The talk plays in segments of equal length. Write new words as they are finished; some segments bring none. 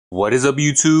What is up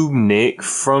YouTube, Nick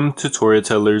from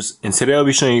TutorialTellers, and today I'll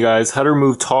be showing you guys how to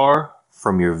remove tar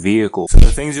from your vehicle. So the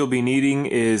things you'll be needing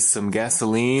is some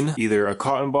gasoline, either a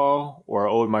cotton ball or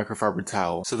an old microfiber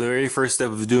towel. So the very first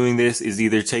step of doing this is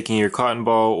either taking your cotton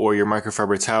ball or your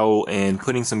microfiber towel and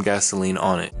putting some gasoline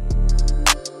on it.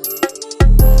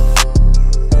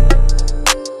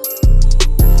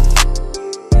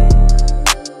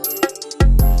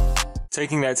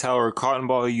 Taking that towel or cotton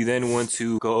ball, you then want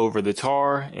to go over the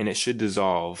tar and it should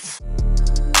dissolve.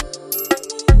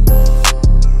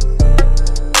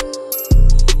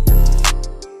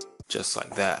 Just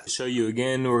like that. To show you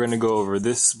again, we're going to go over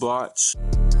this splotch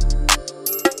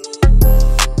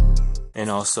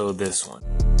and also this one.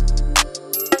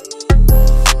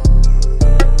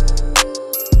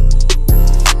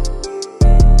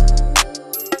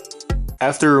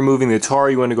 After removing the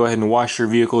tar, you want to go ahead and wash your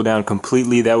vehicle down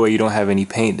completely. That way you don't have any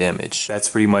paint damage. That's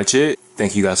pretty much it.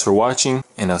 Thank you guys for watching,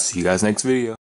 and I'll see you guys next video.